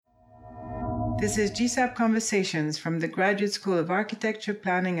This is GSAP Conversations from the Graduate School of Architecture,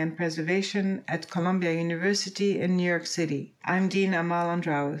 Planning and Preservation at Columbia University in New York City. I'm Dean Amal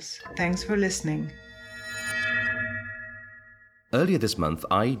Andraus. Thanks for listening. Earlier this month,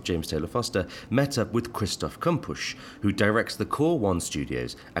 I, James Taylor Foster, met up with Christoph Kumpusch, who directs the Core One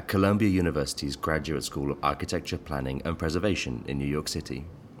studios at Columbia University's Graduate School of Architecture, Planning and Preservation in New York City.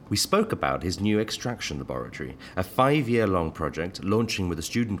 We spoke about his new extraction laboratory, a 5-year-long project launching with a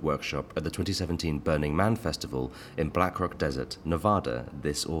student workshop at the 2017 Burning Man Festival in Black Rock Desert, Nevada,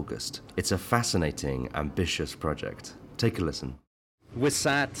 this August. It's a fascinating, ambitious project. Take a listen. We're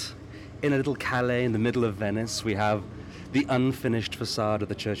sat in a little calle in the middle of Venice. We have the unfinished facade of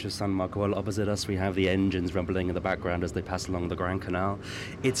the Church of San Marco. While opposite us, we have the engines rumbling in the background as they pass along the Grand Canal.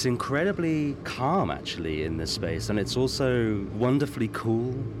 It's incredibly calm, actually, in this space, and it's also wonderfully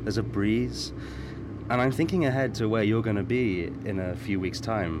cool. There's a breeze. And I'm thinking ahead to where you're going to be in a few weeks'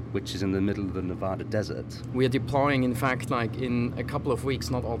 time, which is in the middle of the Nevada desert. We are deploying, in fact, like in a couple of weeks,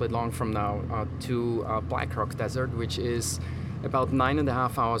 not all that long from now, to Black Rock Desert, which is about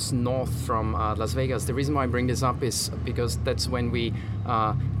 9.5 hours north from Las Vegas. The reason why I bring this up is because that's when we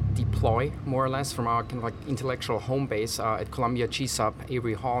deploy, more or less, from our kind of like intellectual home base at Columbia GSAP,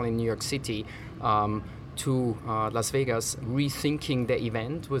 Avery Hall in New York City, to Las Vegas, rethinking the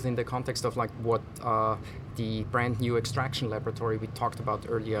event within the context of like what the brand new extraction laboratory we talked about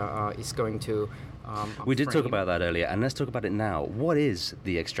earlier is going to we did talk about that earlier, and let's talk about it now. What is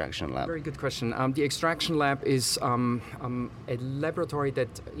the Extraction Lab? Very good question. The Extraction Lab is a laboratory that,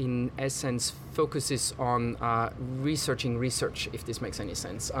 in essence, focuses on researching research, if this makes any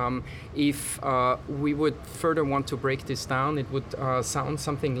sense. If we would further want to break this down, it would sound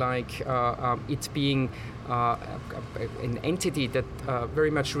something like it being an entity that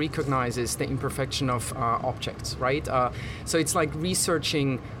very much recognizes the imperfection of objects, right? So it's like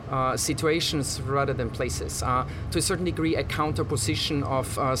researching situations rather than places. To a certain degree, a counterposition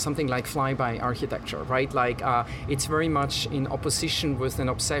of something like flyby architecture, right? Like it's very much in opposition with an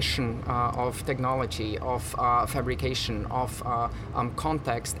obsession of technology, of fabrication, of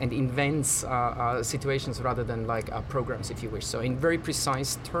context, and invents situations rather than like programs, if you wish. So in very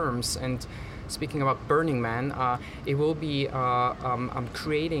precise terms, and speaking about Burning Man, it will be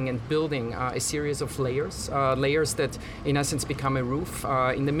creating and building a series of layers that in essence become a roof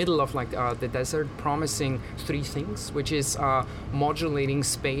in the middle of like the desert, promising three things, which is modulating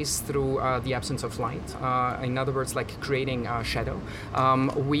space through the absence of light. In other words, like creating shadow.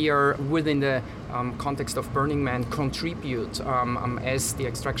 We are within the context of Burning Man contribute as the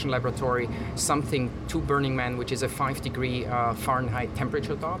extraction laboratory something to Burning Man, which is a 5-degree Fahrenheit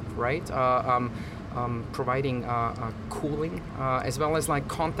temperature drop, right? Providing cooling, as well as like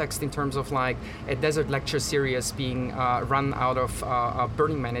context in terms of like a desert lecture series being run out of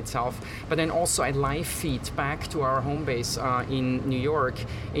Burning Man itself, but then also a live feed back to our home base in New York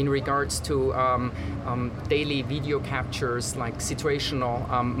in regards to daily video captures, like situational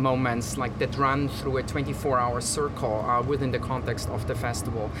moments like that run through a 24-hour circle within the context of the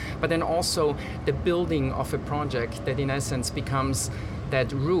festival, but then also the building of a project that in essence becomes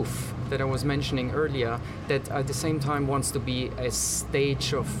that roof that I was mentioning earlier, that at the same time wants to be a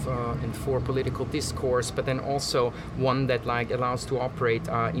stage of and for political discourse, but then also one that like allows to operate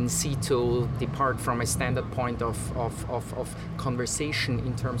in situ, depart from a standard point of conversation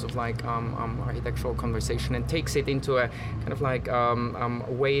in terms of like architectural conversation, and takes it into a kind of like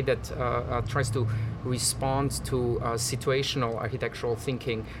way that tries to respond to situational architectural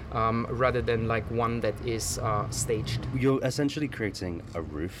thinking rather than like one that is staged. You're essentially creating a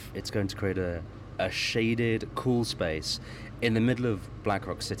roof. It's going to create a shaded, cool space in the middle of Black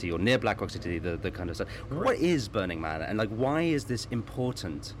Rock City, or near Black Rock City, the kind of stuff. Correct. What is Burning Man, and like why is this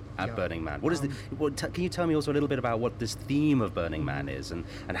important at Burning Man? What is can you tell me also a little bit about what this theme of Burning Man is, and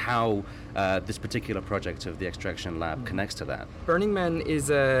how this particular project of the Extraction Lab connects to that? Burning Man is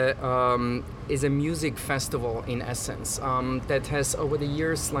a music festival in essence that has over the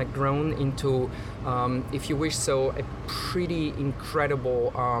years like grown into, if you wish so, a pretty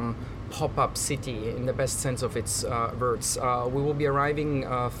incredible pop-up city in the best sense of its words. We will be arriving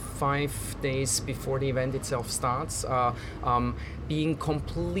 5 days before the event itself starts, being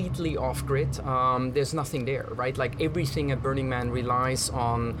completely off-grid. There's nothing there, right? Like everything at Burning Man relies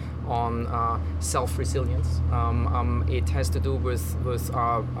on self-resilience. It has to do with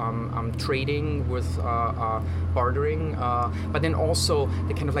trading, with bartering, but then also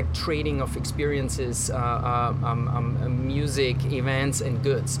the kind of like trading of experiences, music, events, and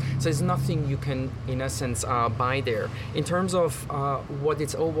goods. So there's nothing you can, in essence, buy there. In terms of what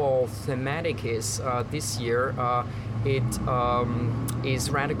its overall thematic is this year, it is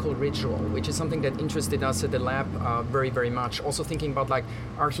radical ritual, which is something that interested us at the lab very, very much. Also thinking about like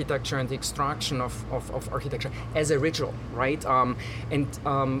architecture and the extraction of architecture as a ritual, right?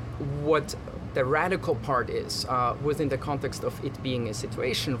 What the radical part is within the context of it being a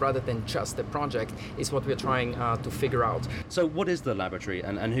situation rather than just a project is what we're trying to figure out. So what is the laboratory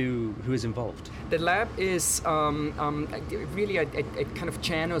and who is involved? The lab is really a kind of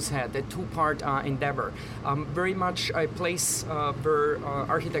Janos had a two-part endeavor. Very much a place where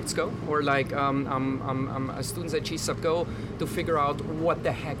architects go, or like students at GSAP go to figure out what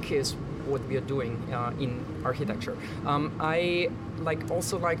the heck is what we are doing in architecture. I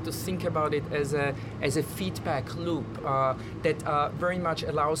also like to think about it as a feedback loop that very much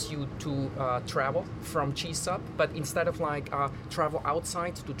allows you to travel from GSAP, but instead of travel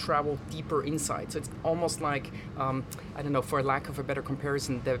outside, to travel deeper inside. So it's almost like I don't know, for lack of a better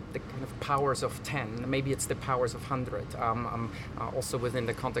comparison, the kind of powers of 10. Maybe it's the powers of 100. Also within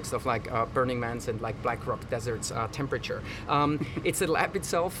the context of Burning Man's and Black Rock Desert's temperature. It's a lab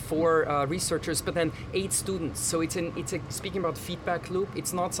itself for researchers, but then 8 students. So it's a speaking about feedback loop.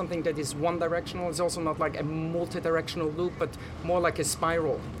 It's not something that is one directional. It's also not like a multi-directional loop, but more like a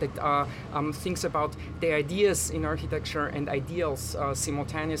spiral that thinks about the ideas in architecture and ideals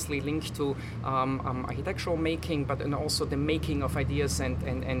simultaneously linked to architectural making, but and also the making of ideas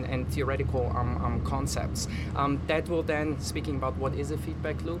and theoretical concepts. That will then, speaking about what is a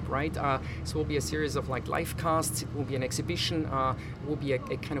feedback loop, right? So it will be a series of live casts. It will be an exhibition. It will be a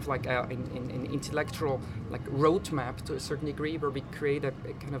kind of an intellectual roadmap to a certain degree, where we create a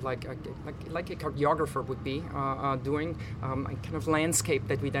kind of like a cartographer would be doing a kind of landscape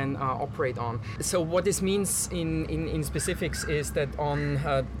that we then operate on. So what this means in specifics is that on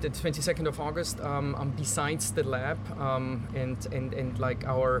the 22nd of August, besides the lab and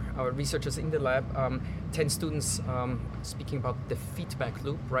our researchers in the lab, 10 students, speaking about the feedback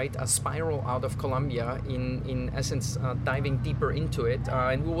loop, right? A spiral out of Colombia, in essence, diving deeper into it.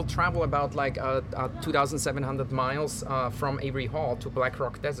 And we will travel about 2,700 miles from Avery Hall to Black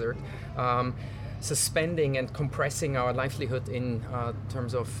Rock Desert, suspending and compressing our livelihood in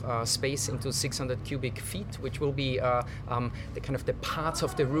terms of space into 600 cubic feet, which will be the kind of the parts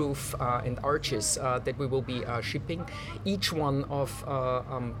of the roof and arches that we will be shipping. Each one of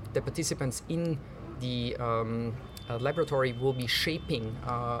the participants in the laboratory will be shaping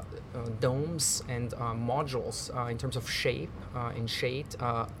domes and modules in terms of shape and shade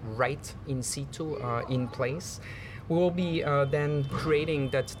right in situ, in place. We will be then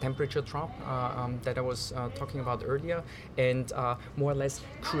creating that temperature drop that I was talking about earlier, and more or less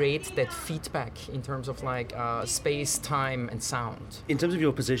create that feedback in terms of space, time, and sound. In terms of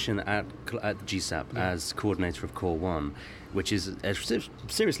your position at GSAP as coordinator of Core 1, which is a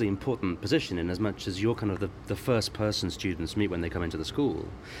seriously important position in as much as you're kind of the first person students meet when they come into the school.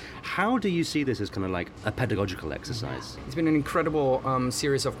 How do you see this as kind of like a pedagogical exercise? It's been an incredible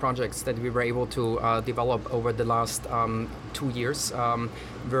series of projects that we were able to develop over the last 2 years.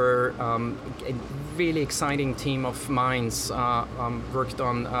 We're a really exciting team of minds worked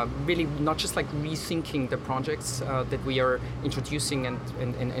on really not just rethinking the projects that we are introducing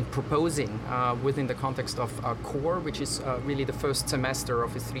and proposing within the context of Core, which is really the first semester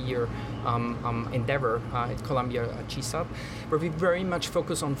of a 3-year endeavor at Columbia GSAP, where we very much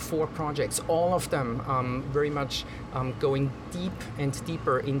focus on 4 projects, all of them very much going deep and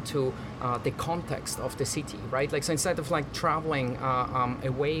deeper into the context of the city, right? So instead of traveling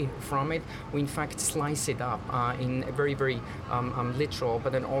away from it, we in fact slice it up in a very, very literal,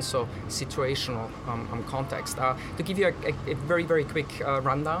 but then also situational context. To give you a very, very quick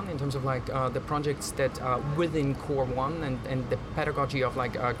rundown in terms of the projects that within Core 1 and the pedagogy of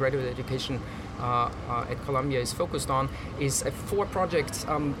graduate education at Columbia is focused on, is 4 projects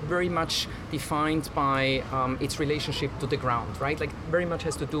very much defined by its relationship to the ground, right? Very much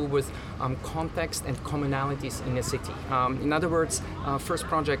has to do with context and commonalities in a city. In other words, first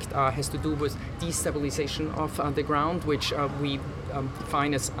project has to do with destabilization of the ground, which we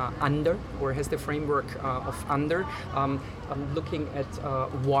define as under, or has the framework of under. Looking at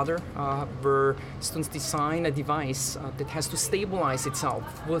water, where students design a device that has to stabilize itself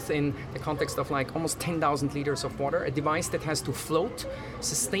within the context of almost 10,000 liters of water, a device that has to float,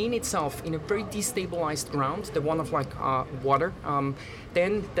 sustain itself in a very destabilized ground, the one of water.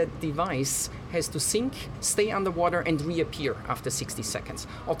 Then that device has to sink, stay underwater, and reappear after 60 seconds.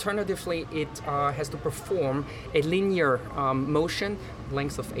 Alternatively, it has to perform a linear motion,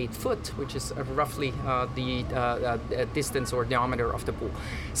 length of 8 foot, which is roughly the distance or diameter of the pool.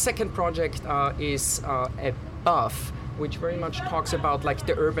 Second project is above which very much talks about like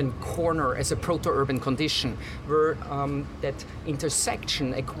the urban corner as a proto-urban condition, where that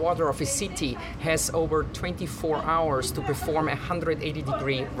intersection, a quarter of a city, has over 24 hours to perform a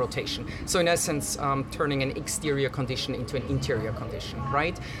 180-degree rotation. So in essence, turning an exterior condition into an interior condition,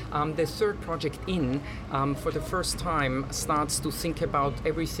 right? The third project for the first time, starts to think about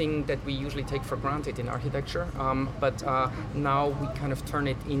everything that we usually take for granted in architecture, but now we kind of turn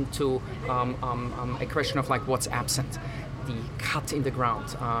it into a question of like what's absent. The cut in the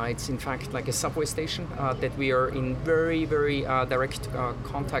ground. It's in fact like a subway station that we are in very, very direct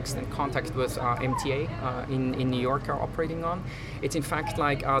contact with MTA in New York are operating on. It's in fact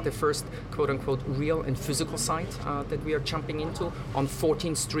like the first quote-unquote real and physical site that we are jumping into on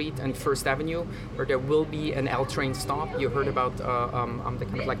 14th Street and 1st Avenue, where there will be an L train stop. You heard about the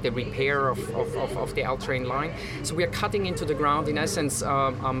kind of like the repair of the L train line. So we are cutting into the ground, in essence,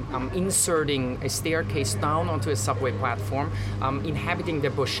 inserting a staircase down onto a subway platform, inhabiting the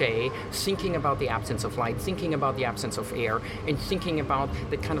boucher, thinking about the absence of light, thinking about the absence of air, and thinking about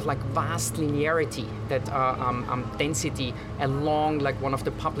the kind of like vast linearity that density along like one of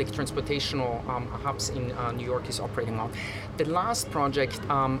the public transportational hubs in New York is operating on. The last project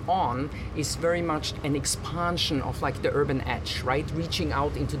is very much an expansion of like the urban edge, right? Reaching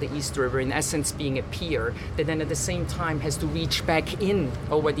out into the East River, in essence being a pier that then at the same time has to reach back in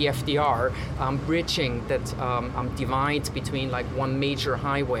over the FDR, bridging that divide between like one major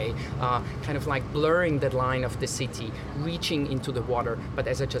highway, kind of like blurring the line of the city, reaching into the water, but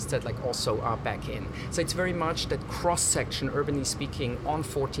as I just said, like also back in. So it's very much that cross-section, urbanly speaking, on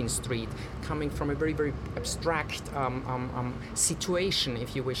 14th Street, coming from a very, very abstract situation,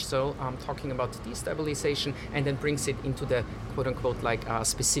 if you wish so, talking about destabilization, and then brings it into the quote-unquote like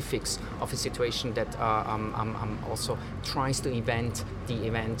specifics of a situation that also tries to event the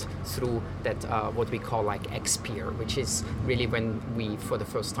event through that what we call like X-Pier, which is really when we, for the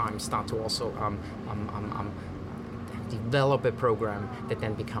first time, start to also develop a program that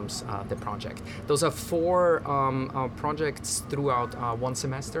then becomes the project. Those are 4 projects throughout one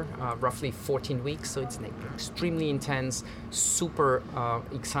semester, roughly 14 weeks, so it's extremely intense, super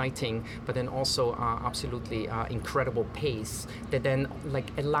exciting, but then also absolutely incredible pace that then like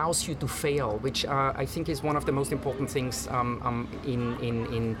allows you to fail, which I think is one of the most important things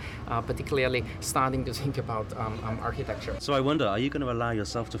in particularly starting to think about architecture. So I wonder, are you going to allow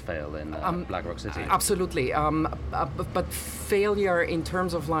yourself to fail in Black Rock City? Absolutely. But failure in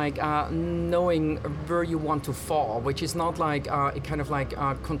terms of like knowing where you want to fall, which is not like a kind of like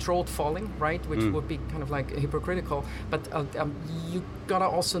controlled falling, right? Which would be kind of like hypocritical. But you gotta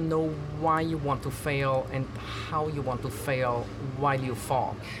also know why you want to fail and how you want to fail while you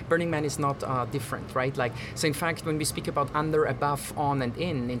fall. Burning Man is not different, right? Like, so in fact, when we speak about under, above, on, and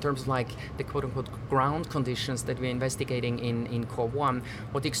in terms of like the quote-unquote ground conditions that we're investigating in Core 1,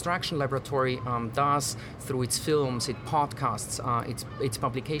 what the Extraction Laboratory does through its films, its podcasts, its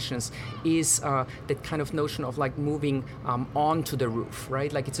publications, is that kind of notion of like moving onto the roof,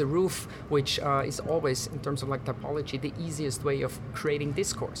 right? Like it's a roof which is always, in terms of like typology, the easiest way of creating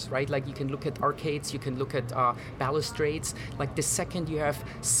discourse, right? Like you can look at arcades, you can look at balustrades. Like the second you have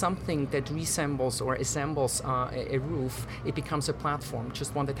something that resembles or assembles a roof, it becomes a platform,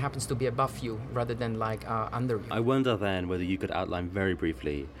 just one that happens to be above you rather than like under you. I wonder then whether you could outline very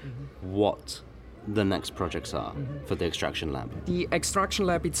briefly what the next projects are for the Extraction Lab. The Extraction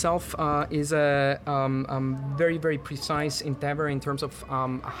Lab itself is a very, very precise endeavor in terms of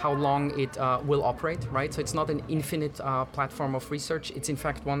how long it will operate, right? So it's not an infinite platform of research. It's in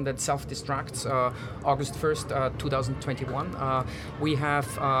fact one that self-destructs August 1st, 2021. We have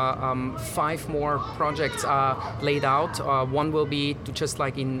 5 more projects laid out. One will be to just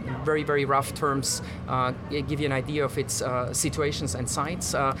like in very, very rough terms give you an idea of its situations and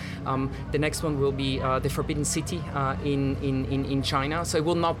sites. The next one will be the Forbidden City in China. So it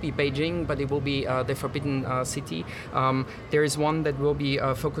will not be Beijing, but it will be the Forbidden City. There is one that will be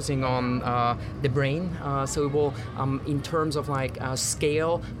focusing on the brain. So it will, in terms of like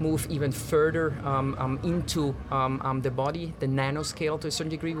scale, move even further into the body, the nanoscale to a certain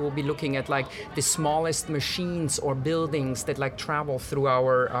degree. We'll be looking at like the smallest machines or buildings that like travel through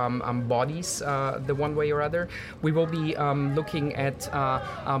our bodies the one way or other. We will be looking at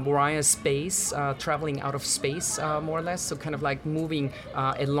Boreas space, traveling out of space more or less, so kind of like moving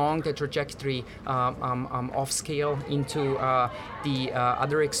along the trajectory off scale into the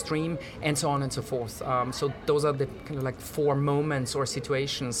other extreme, and so on and so forth. So those are the kind of like 4 moments or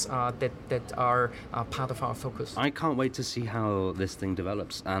situations that are part of our focus. I can't wait to see how this thing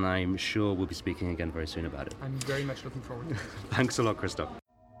develops, and I'm sure we'll be speaking again very soon about it. I'm very much looking forward. Thanks a lot, Christoph.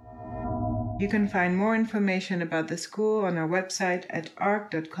 You can find more information about the school on our website at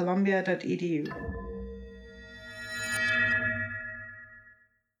arc.columbia.edu.